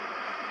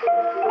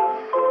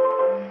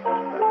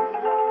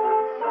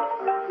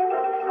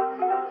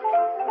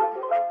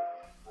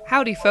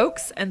Howdy,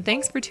 folks, and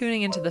thanks for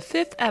tuning into the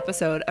 5th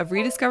episode of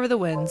Rediscover the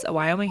Winds, a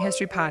Wyoming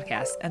history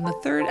podcast, and the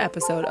 3rd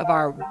episode of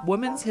our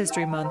Women's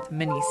History Month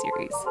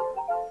mini-series.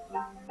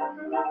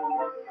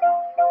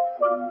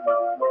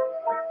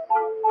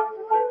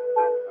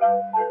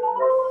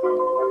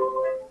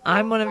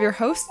 I'm one of your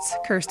hosts,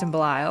 Kirsten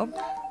Belial.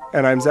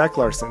 And I'm Zach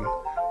Larson.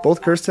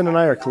 Both Kirsten and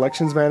I are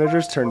collections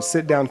managers turned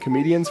sit-down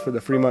comedians for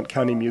the Fremont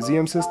County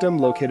Museum System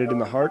located in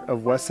the heart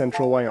of west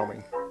central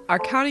Wyoming. Our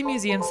county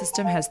museum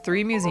system has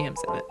 3 museums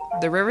in it.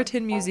 The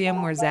Riverton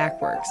Museum, where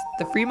Zach works,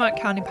 the Fremont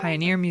County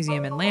Pioneer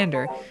Museum in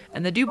Lander,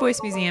 and the Du Bois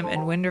Museum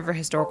and Wind River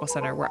Historical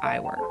Center, where I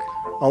work.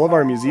 All of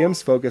our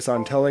museums focus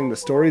on telling the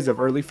stories of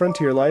early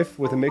frontier life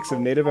with a mix of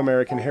Native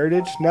American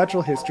heritage,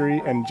 natural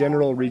history, and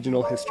general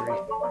regional history.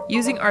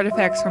 Using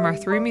artifacts from our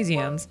 3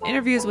 museums,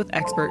 interviews with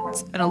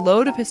experts, and a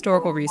load of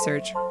historical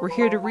research, we're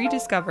here to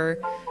rediscover,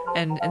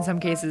 and in some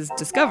cases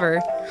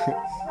discover,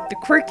 the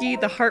quirky,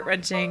 the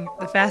heart-wrenching,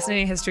 the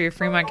fascinating history of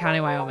Fremont County,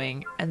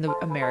 Wyoming, and the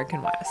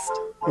American West.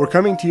 We're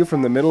coming to you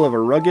from the middle of a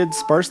rugged,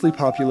 sparsely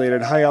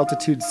populated,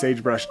 high-altitude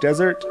sagebrush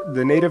desert,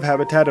 the native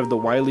habitat of the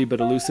wily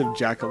but elusive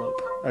jackalope,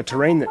 a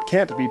terrain that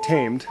can't be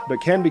tamed,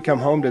 but can become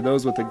home to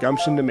those with the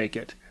gumption to make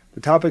it.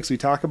 The topics we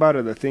talk about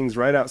are the things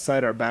right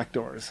outside our back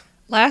doors.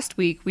 Last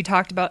week, we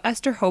talked about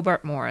Esther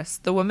Hobart Morris,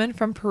 the woman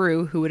from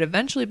Peru who would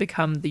eventually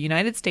become the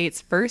United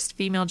States' first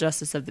female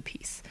justice of the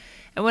peace.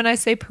 And when I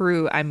say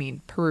Peru, I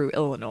mean Peru,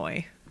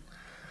 Illinois.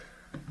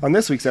 On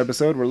this week's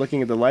episode, we're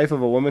looking at the life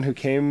of a woman who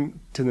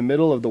came to the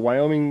middle of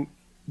Wyoming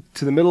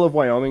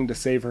to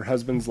save her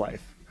husband's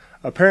life.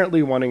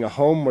 Apparently wanting a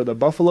home where the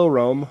buffalo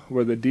roam,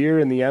 where the deer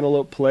and the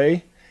antelope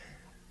play,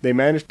 they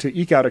managed to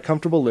eke out a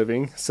comfortable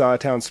living, saw a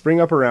town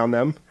spring up around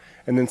them,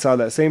 and then saw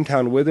that same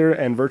town wither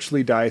and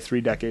virtually die 3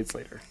 decades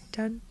later.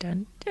 Dun,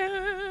 dun,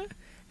 dun.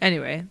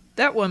 Anyway,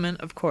 that woman,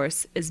 of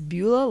course, is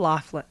Beulah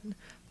Laflan.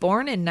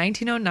 Born in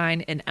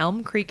 1909 in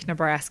Elm Creek,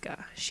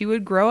 Nebraska, she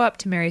would grow up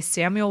to marry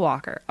Samuel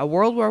Walker, a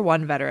World War I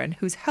veteran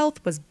whose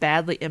health was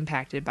badly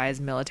impacted by his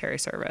military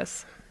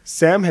service.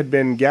 Sam had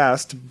been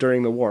gassed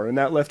during the war, and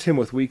that left him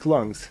with weak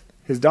lungs.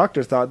 His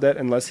doctor thought that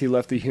unless he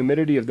left the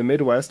humidity of the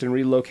Midwest and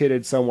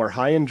relocated somewhere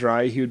high and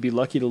dry, he would be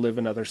lucky to live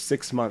another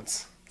 6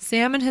 months.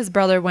 Sam and his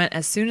brother went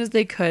as soon as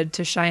they could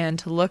to Cheyenne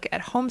to look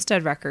at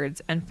homestead records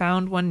and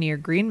found one near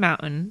Green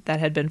Mountain that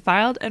had been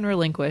filed and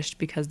relinquished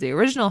because the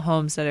original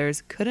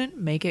homesteaders couldn't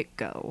make it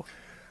go.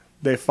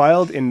 They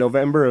filed in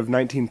November of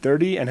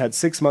 1930 and had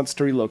 6 months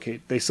to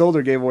relocate. They sold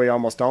or gave away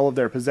almost all of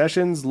their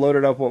possessions,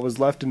 loaded up what was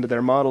left into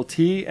their Model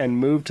T, and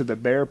moved to the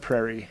Bear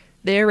Prairie.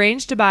 They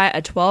arranged to buy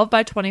a 12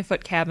 by 20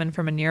 foot cabin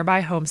from a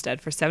nearby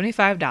homestead for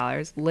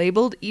 $75,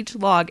 labeled each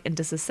log and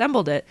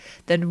disassembled it,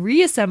 then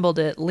reassembled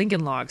it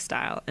Lincoln log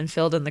style and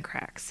filled in the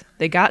cracks.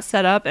 They got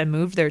set up and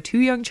moved their 2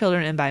 young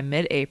children in by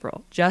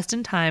mid-April, just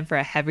in time for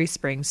a heavy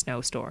spring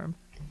snowstorm.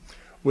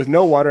 With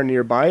no water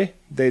nearby,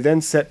 they then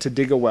set to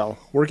dig a well.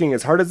 Working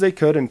as hard as they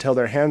could until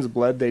their hands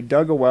bled, they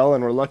dug a well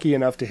and were lucky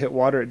enough to hit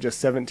water at just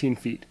 17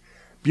 feet.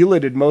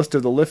 Beulah did most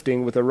of the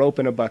lifting with a rope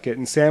and a bucket,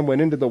 and Sam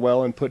went into the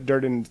well and put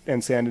dirt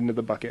and sand into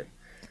the bucket.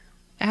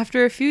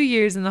 After a few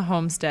years in the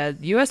homestead,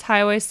 U.S.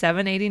 Highway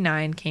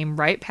 789 came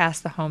right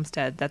past the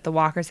homestead that the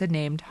Walkers had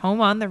named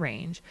Home on the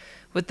Range.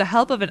 With the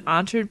help of an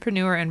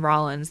entrepreneur in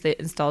Rawlins, they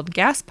installed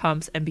gas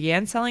pumps and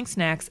began selling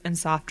snacks and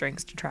soft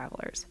drinks to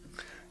travelers.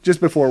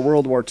 Just before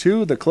World War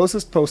II, the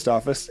closest post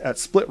office at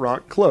Split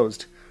Rock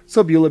closed,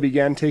 so Beulah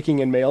began taking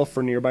in mail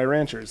for nearby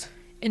ranchers.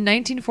 In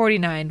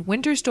 1949,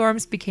 winter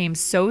storms became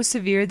so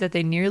severe that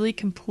they nearly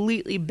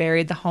completely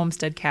buried the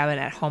homestead cabin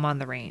at Home on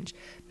the Range.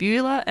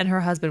 Beulah and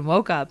her husband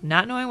woke up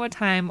not knowing what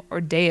time or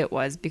day it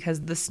was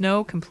because the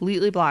snow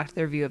completely blocked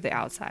their view of the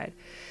outside.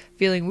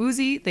 Feeling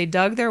woozy, they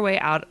dug their way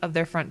out of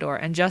their front door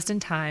and just in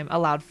time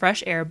allowed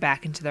fresh air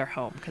back into their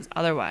home because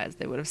otherwise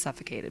they would have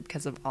suffocated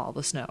because of all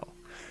the snow.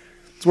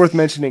 It's worth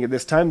mentioning at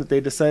this time that they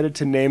decided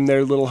to name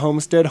their little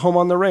homestead Home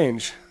on the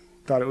Range.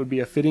 Thought it would be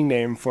a fitting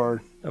name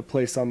for a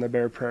place on the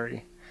Bear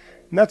Prairie.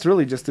 And that's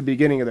really just the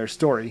beginning of their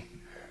story.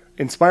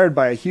 Inspired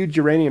by a huge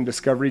uranium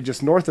discovery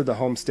just north of the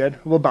homestead,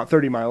 well, about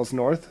 30 miles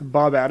north,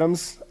 Bob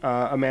Adams,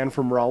 a man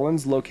from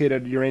Rawlins,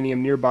 located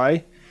uranium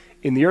nearby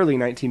in the early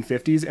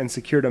 1950s and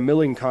secured a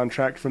milling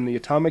contract from the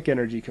Atomic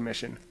Energy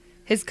Commission.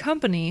 His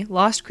company,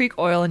 Lost Creek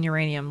Oil and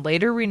Uranium,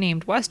 later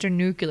renamed Western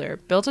Nuclear,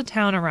 built a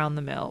town around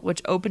the mill,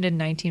 which opened in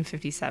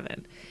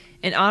 1957.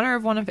 In honor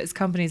of one of his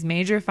company's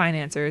major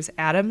financiers,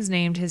 Adams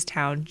named his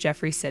town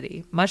Jeffrey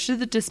City, much to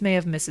the dismay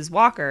of Mrs.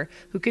 Walker,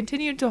 who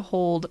continued to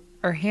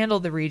handle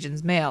the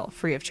region's mail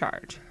free of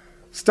charge.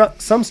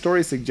 Some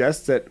stories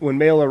suggest that when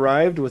mail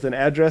arrived with an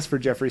address for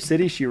Jeffrey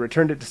City, she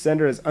returned it to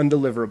sender as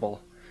undeliverable.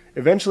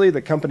 Eventually,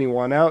 the company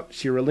won out,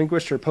 she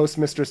relinquished her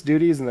postmistress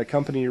duties, and the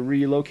company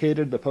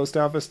relocated the post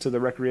office to the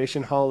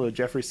recreation hall of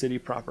Jeffrey City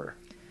proper.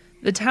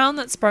 The town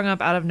that sprung up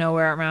out of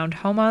nowhere around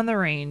Home on the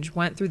Range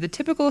went through the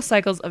typical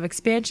cycles of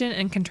expansion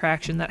and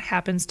contraction that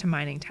happens to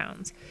mining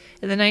towns.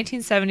 In the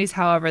 1970s,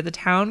 however, the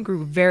town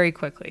grew very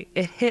quickly.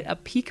 It hit a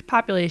peak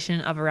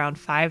population of around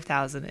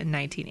 5,000 in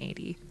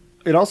 1980.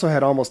 It also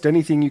had almost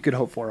anything you could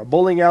hope for. A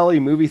bowling alley,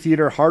 movie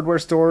theater, hardware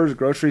stores,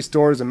 grocery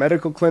stores, a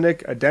medical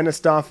clinic, a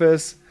dentist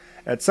office.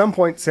 At some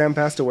point, Sam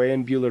passed away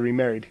and Beulah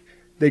remarried.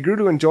 They grew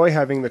to enjoy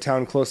having the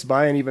town close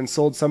by and even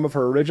sold some of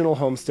her original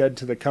homestead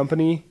to the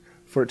company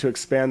for it to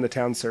expand the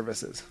town's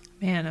services.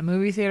 Man, a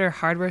movie theater,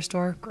 hardware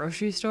store,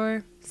 grocery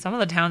store. Some of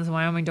the towns in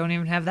Wyoming don't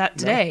even have that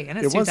today, and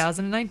it's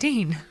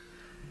 2019.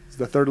 It's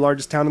the third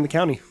largest town in the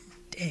county.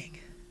 Dang.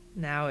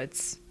 Now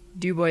it's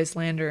DuBois,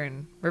 Lander,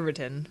 and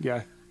Riverton.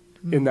 Yeah,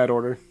 in that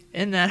order.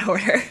 In that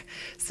order.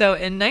 So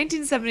in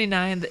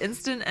 1979, the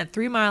incident at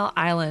 3 Mile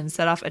Island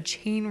set off a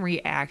chain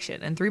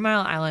reaction, and 3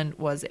 Mile Island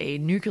was a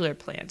nuclear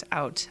plant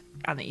out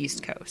on the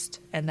East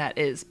Coast, and that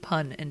is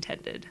pun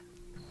intended.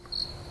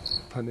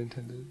 Pun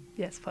intended?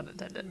 Yes, pun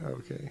intended.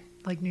 Okay.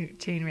 Like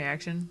chain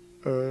reaction.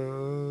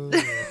 The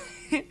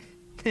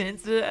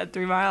incident at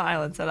 3 Mile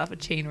Island set off a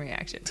chain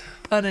reaction.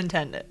 Pun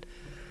intended.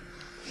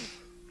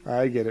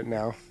 I get it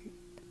now.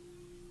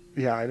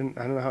 Yeah, I don't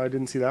know how I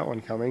didn't see that one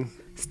coming.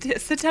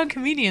 Sit-down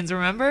comedians,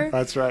 remember?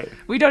 That's right.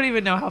 We don't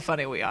even know how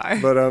funny we are.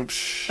 But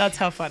That's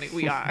how funny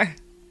we are.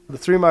 The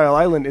 3 Mile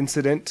Island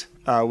incident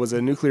was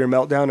a nuclear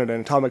meltdown at an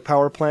atomic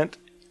power plant,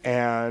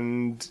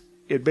 and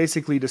it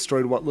basically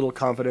destroyed what little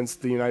confidence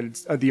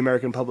the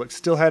American public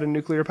still had in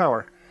nuclear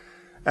power.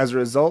 As a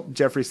result,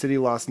 Jeffrey City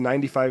lost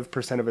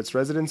 95% of its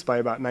residents by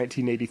about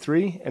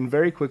 1983, and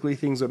very quickly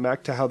things went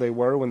back to how they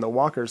were when the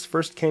Walkers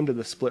first came to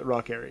the Split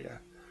Rock area.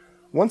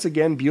 Once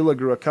again, Beulah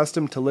grew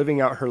accustomed to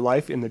living out her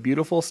life in the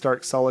beautiful,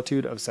 stark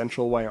solitude of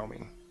central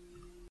Wyoming.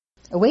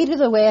 Away to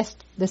the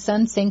west, the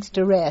sun sinks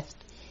to rest.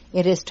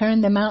 It has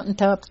turned the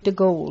mountaintops to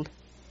gold.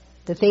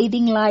 The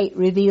fading light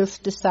reveals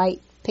to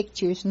sight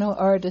pictures no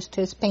artist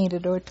has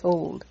painted or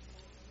told.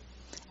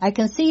 I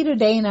can see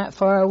today not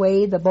far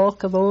away the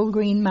bulk of old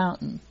Green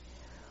Mountain,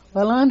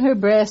 while on her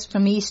breast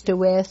from east to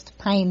west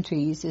pine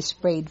trees is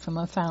sprayed from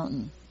a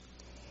fountain.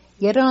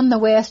 Yet on the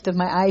west of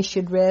my eyes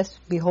should rest,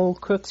 behold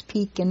Crook's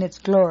Peak in its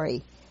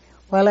glory,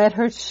 while at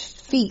her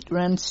feet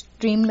run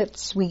streamlets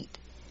sweet,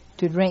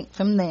 to drink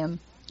from them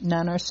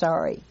none are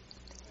sorry.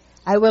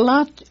 I will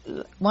not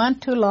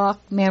want to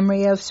lock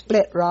memory of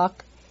Split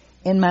Rock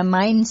in my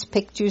mind's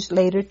pictures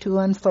later to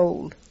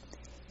unfold.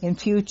 In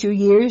future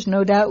years,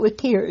 no doubt with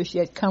tears,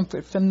 yet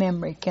comfort from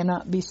memory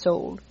cannot be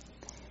sold.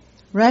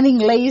 Running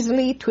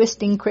lazily,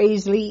 twisting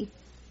crazily,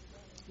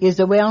 is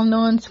the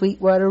well-known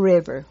Sweetwater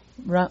River,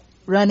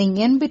 running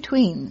in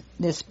between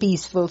this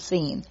peaceful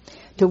scene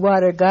to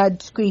water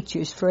God's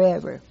creatures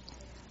forever.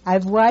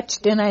 I've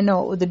watched and I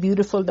know the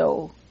beautiful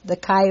doe, the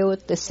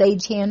coyote, the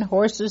sage hen,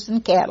 horses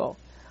and cattle,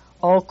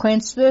 all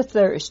quench their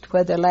thirst,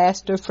 whether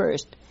last or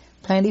first,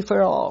 plenty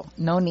for all,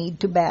 no need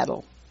to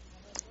battle.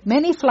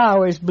 Many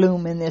flowers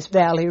bloom in this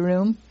valley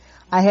room.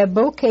 I have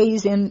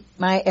bouquets in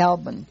my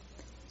album.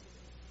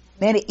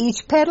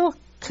 Each petal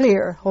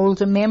clear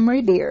holds a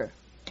memory dear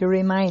to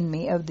remind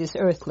me of this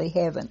earthly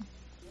heaven.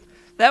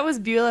 That was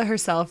Beulah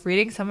herself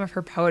reading some of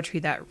her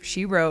poetry that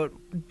she wrote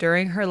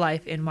during her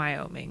life in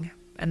Wyoming.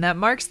 And that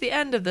marks the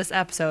end of this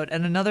episode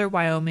and another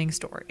Wyoming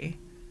story.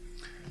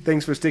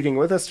 Thanks for sticking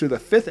with us through the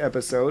 5th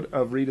episode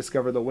of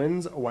Rediscover the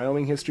Winds, a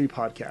Wyoming History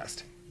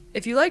podcast.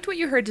 If you liked what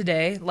you heard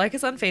today, like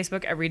us on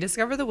Facebook at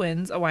Rediscover the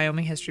Winds, a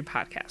Wyoming History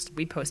podcast.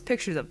 We post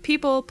pictures of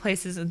people,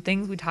 places, and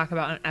things we talk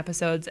about in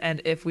episodes,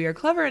 and if we are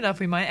clever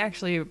enough, we might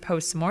actually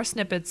post some more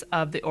snippets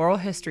of the oral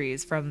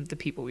histories from the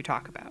people we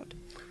talk about.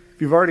 If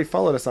you've already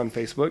followed us on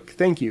Facebook,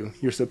 thank you.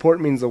 Your support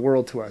means the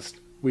world to us.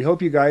 We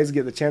hope you guys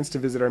get the chance to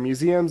visit our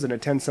museums and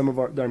attend some of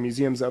our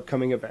museum's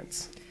upcoming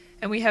events.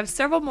 And we have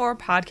several more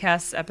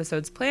podcast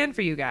episodes planned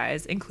for you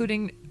guys,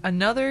 including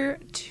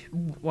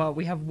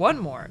we have one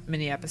more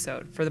mini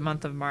episode for the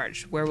month of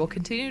March, where we'll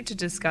continue to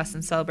discuss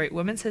and celebrate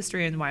women's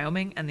history in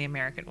Wyoming and the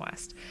American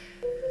West.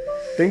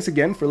 Thanks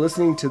again for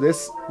listening to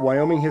this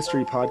Wyoming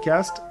History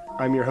podcast.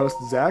 I'm your host,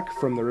 Zach,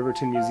 from the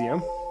Riverton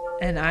Museum.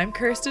 And I'm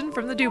Kirsten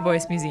from the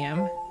DuBois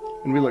Museum.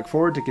 And we look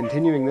forward to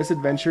continuing this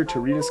adventure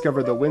to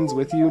rediscover the winds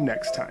with you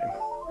next time.